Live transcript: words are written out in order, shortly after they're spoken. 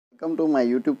Welcome to my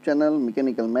YouTube channel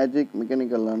Mechanical Magic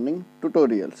Mechanical Learning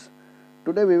Tutorials.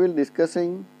 Today we will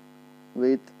discussing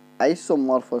with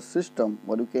isomorphous system,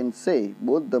 or you can say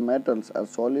both the metals are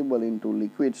soluble into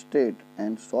liquid state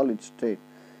and solid state.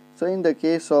 So in the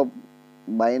case of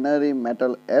binary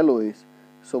metal alloys,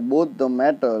 so both the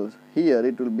metals, here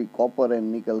it will be copper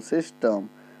and nickel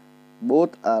system,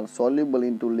 both are soluble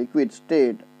into liquid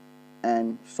state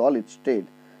and solid state.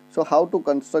 So how to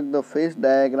construct the phase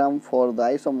diagram for the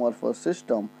isomorphous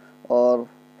system or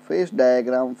phase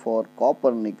diagram for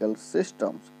copper nickel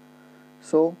systems.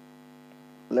 So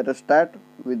let us start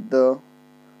with the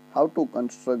how to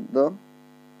construct the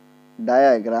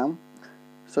diagram.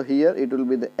 So here it will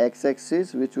be the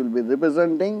x-axis, which will be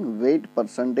representing weight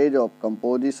percentage of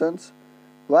compositions.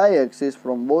 Y-axis,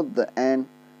 from both the end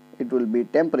it will be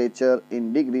temperature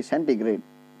in degree centigrade.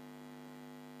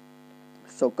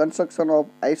 So construction of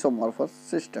isomorphous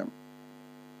system.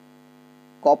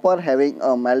 Copper having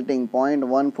a melting point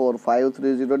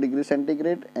 14530 degree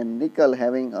centigrade and nickel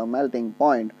having a melting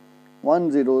point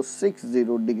 1060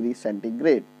 degree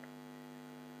centigrade.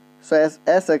 So as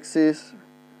s-axis,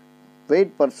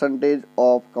 weight percentage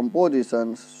of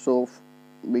compositions, so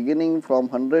beginning from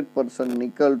 100%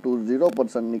 nickel to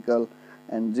 0% nickel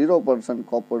and 0%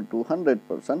 copper to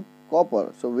 100%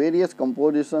 copper. So various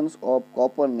compositions of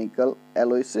copper nickel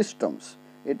alloy systems,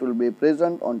 it will be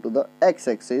present onto the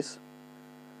x-axis.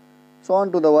 So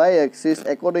onto the y-axis,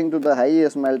 according to the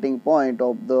highest melting point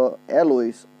of the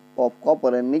alloys of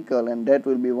copper and nickel, and that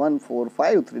will be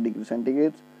 1453 degree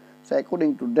centigrade. So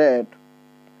according to that,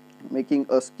 making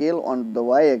a scale on the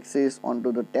y-axis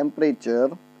onto the temperature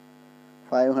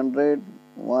 500,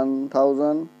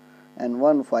 1000 and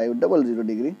 1500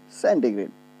 degree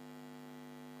centigrade.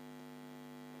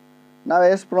 Now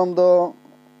as from the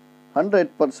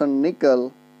 100%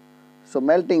 nickel, so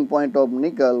melting point of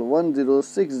nickel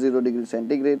 1060 degree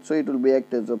centigrade, so it will be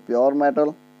act as a pure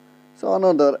metal. So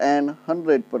another and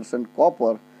 100%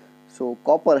 copper, so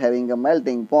copper having a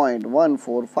melting point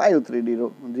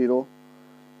 14530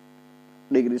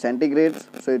 degree centigrade,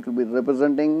 so it will be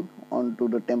representing onto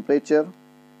the temperature.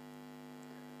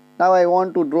 Now I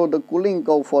want to draw the cooling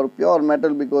curve for pure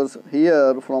metal, because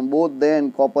here from both the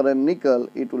end copper and nickel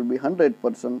it will be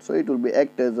 100%, so it will be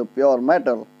act as a pure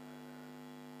metal.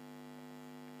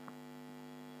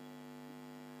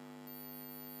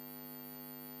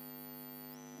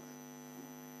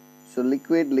 So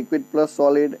liquid, liquid plus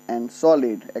solid and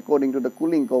solid according to the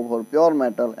cooling curve for pure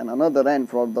metal, and another end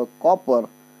for the copper,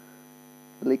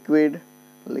 liquid,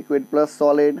 liquid plus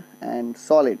solid and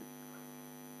solid.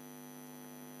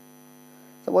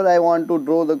 Suppose I want to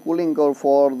draw the cooling curve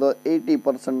for the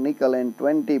 80% nickel and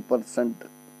 20%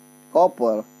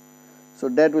 copper, so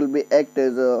that will be act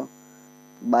as a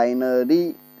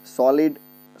binary solid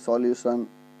solution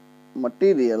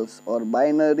materials or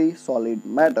binary solid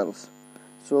metals.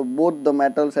 So both the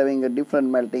metals having a different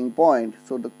melting point,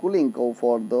 so the cooling curve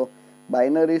for the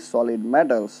binary solid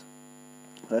metals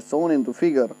as shown into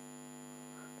figure,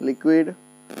 liquid,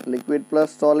 liquid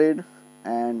plus solid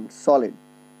and solid.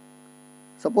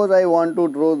 Suppose I want to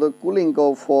draw the cooling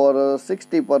curve for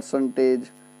 60%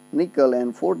 nickel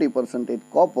and 40%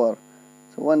 copper.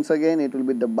 So once again it will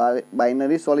be the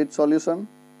binary solid solution.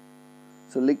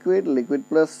 So liquid, liquid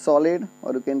plus solid,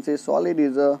 or you can say solid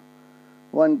is a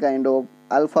one kind of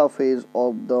alpha phase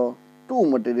of the two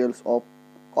materials of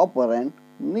copper and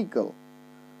nickel.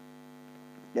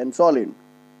 Then solid.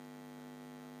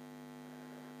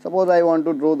 Suppose I want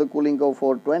to draw the cooling curve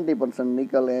for 20%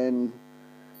 nickel and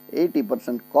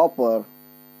 80% copper,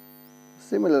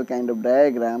 similar kind of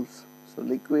diagrams. So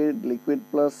liquid, liquid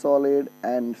plus solid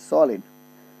and solid.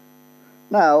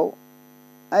 Now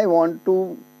I want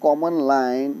to common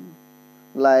line,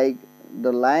 like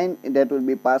the line that will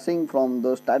be passing from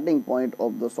the starting point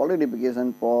of the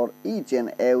solidification for each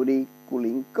and every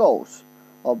cooling curves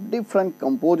of different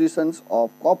compositions of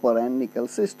copper and nickel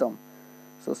system.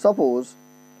 So suppose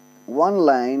one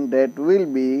line that will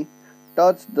be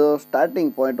touch the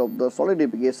starting point of the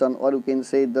solidification, or you can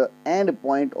say the end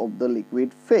point of the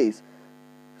liquid phase.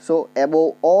 So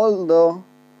above all the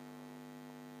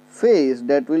phase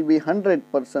that will be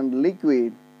 100%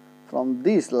 liquid from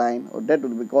this line, or that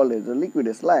will be called as a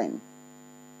liquidous line.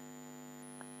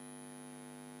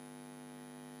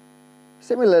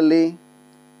 Similarly,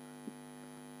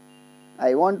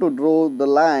 I want to draw the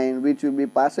line which will be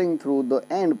passing through the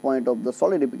end point of the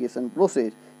solidification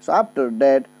process. So after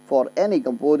that, for any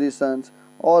compositions,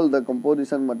 all the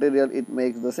composition material, it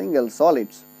makes the single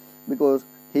solids, because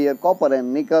here copper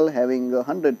and nickel having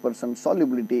 100%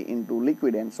 solubility into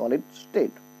liquid and solid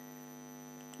state.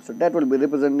 So that will be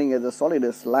representing as a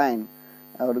solidus line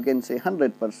or you can say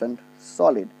 100%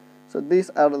 solid. So these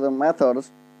are the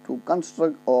methods to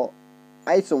construct or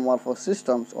isomorphous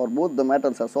systems, or both the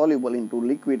metals are soluble into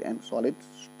liquid and solid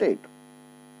state.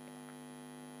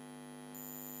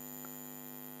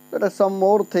 There are some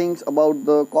more things about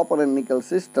the copper and nickel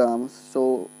systems.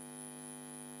 So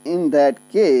in that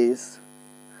case,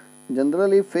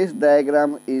 generally phase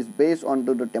diagram is based on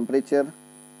to the temperature,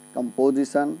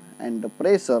 composition and the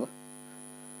pressure.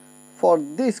 For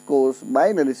this course,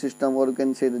 binary system, or you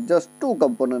can say the just two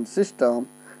component system,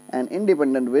 and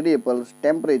independent variables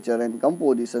temperature and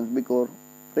composition, because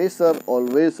pressure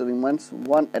always remains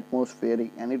 1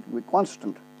 atmospheric and it will be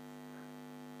constant.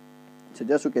 So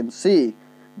just you can see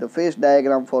the phase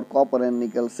diagram for copper and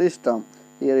nickel system.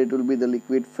 Here it will be the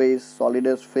liquid phase,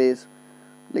 solidus phase,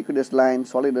 liquidus line,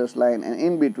 solidus line, and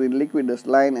in between liquidus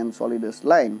line and solidus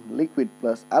line, liquid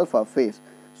plus alpha phase.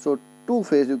 So two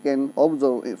phase you can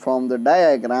observe from the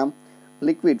diagram,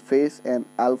 liquid phase and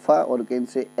alpha, or you can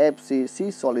say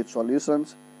FCC solid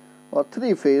solutions, or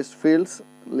three phase fields,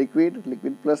 liquid,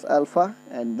 liquid plus alpha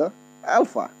and the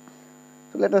alpha.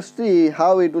 So let us see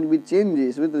how it will be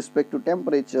changes with respect to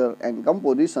temperature and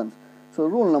compositions. So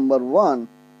rule number 1,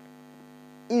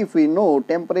 if we know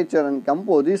temperature and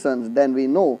compositions, then we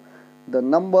know the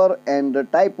number and the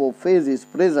type of phase is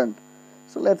present.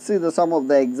 So let's see the some of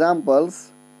the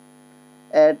examples.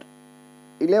 At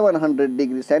 1100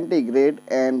 degree centigrade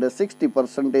and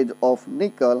 60% of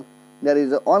nickel, there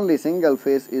is only single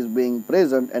phase is being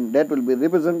present, and that will be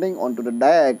representing onto the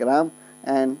diagram,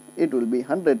 and it will be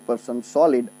 100%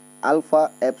 solid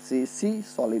alpha FCC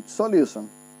solid solution.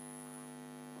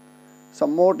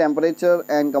 Some more temperature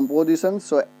and composition.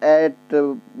 So at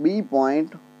B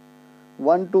point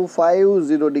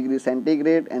 1250 degree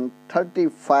centigrade and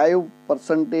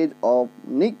 35% of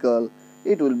nickel,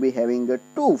 it will be having a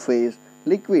two phase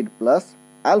liquid plus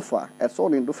alpha as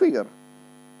shown into figure.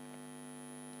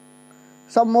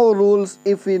 Some more rules.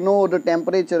 If we know the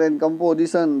temperature and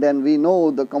composition, then we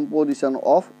know the composition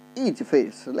of each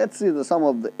phase. So let's see the some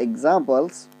of the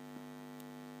examples.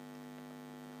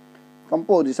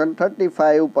 Composition: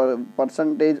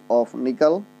 35% of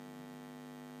nickel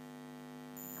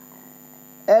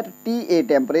at TA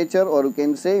temperature, or you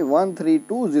can say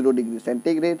 1320 degree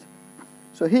centigrade.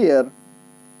 So here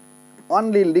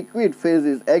only liquid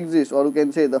phases exist, or you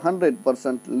can say the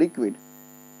 100% liquid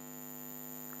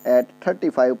at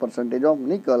 35% of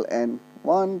nickel and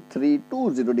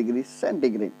 1320 degree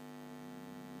centigrade.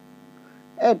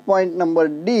 At point number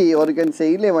D, or you can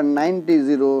say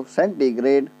 1190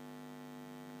 centigrade,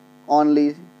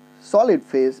 only solid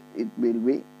phase it will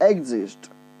be exist.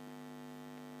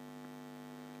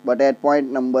 But at point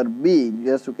number B,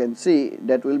 just you can see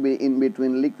that will be in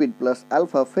between liquid plus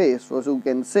alpha phase. So you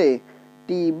can say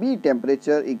TB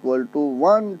temperature equal to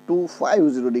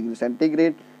 1250 degree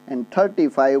centigrade and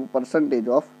 35%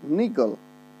 of nickel.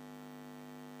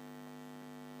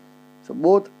 So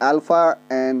both alpha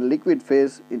and liquid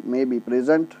phase it may be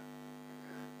present.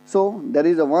 So there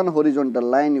is a one horizontal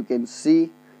line you can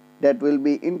see that will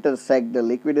be intersect the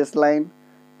liquidus line,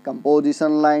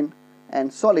 composition line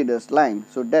and solidus line.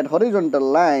 So that horizontal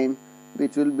line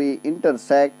which will be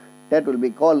intersect, that will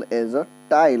be called as a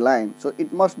tie line. So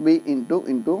it must be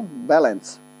into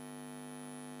balance.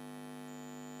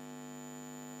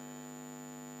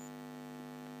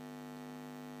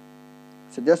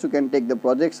 So just you can take the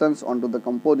projections onto the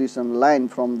composition line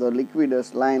from the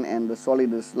liquidus line and the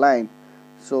solidus line.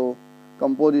 So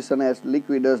composition as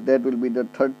liquidus, that will be the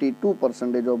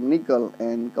 32% of nickel,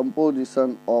 and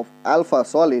composition of alpha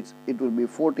solids, it will be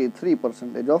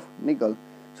 43% of nickel.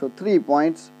 So 3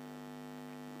 points: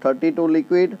 32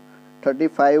 liquid,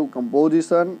 35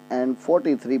 composition and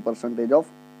 43% of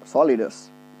solidus.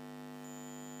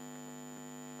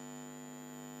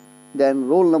 Then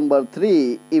rule number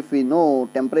 3, if we know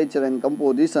temperature and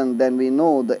composition, then we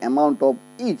know the amount of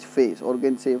each phase, or you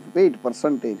can say weight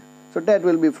percentage. So that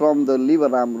will be from the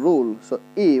lever arm rule. So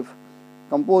if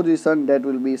composition, that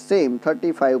will be same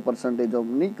 35% of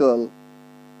nickel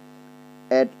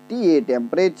at TA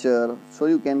temperature, so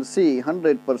you can see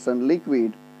 100%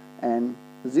 liquid and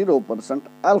 0%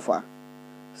 alpha.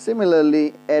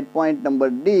 Similarly at point number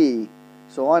D,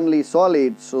 so only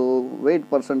solid, so weight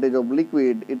percentage of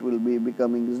liquid it will be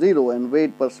becoming 0 and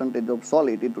weight percentage of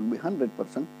solid it will be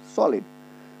 100% solid.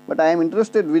 But I am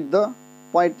interested with the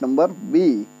point number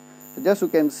B. So just you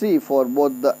can see for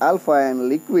both the alpha and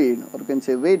liquid, or you can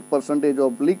say weight percentage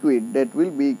of liquid, that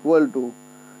will be equal to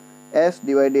S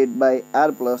divided by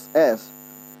R plus S,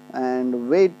 and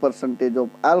weight percentage of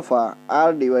alpha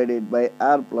R divided by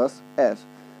R plus S.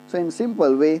 So in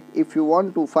simple way, if you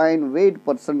want to find weight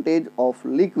percentage of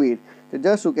liquid, So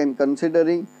just you can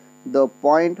considering the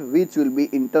point which will be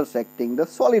intersecting the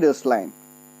solidus line.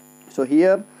 So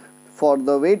here for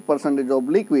the weight percentage of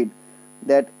liquid,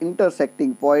 that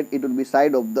intersecting point, it will be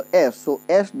side of the S. So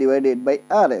S divided by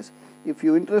RS. If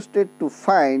you interested to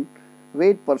find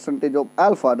weight percentage of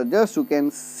alpha, just you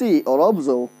can see or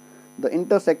observe the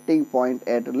intersecting point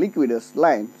at liquidus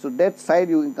line. So that side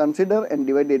you can consider and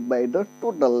divided by the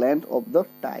total length of the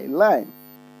tie line.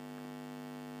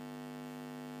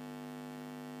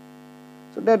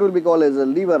 So that will be called as a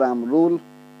lever arm rule.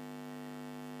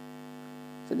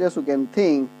 So just you can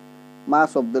think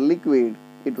mass of the liquid,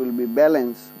 it will be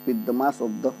balanced with the mass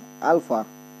of the alpha.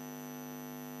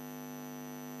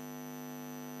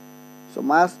 So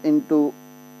mass into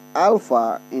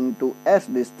alpha into S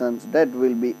distance, that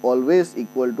will be always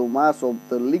equal to mass of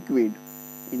the liquid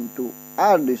into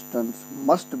R distance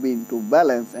must be into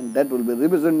balance, and that will be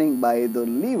representing by the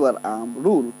lever arm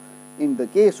rule in the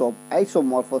case of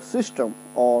isomorphous system,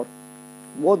 or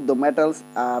both the metals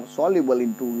are soluble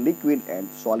into liquid and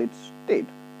solid state.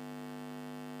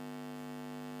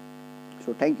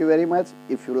 So thank you very much.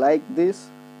 If you like this,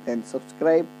 then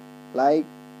subscribe, like,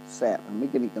 share.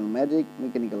 Mechanical Magic,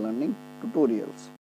 Mechanical Learning Tutorials.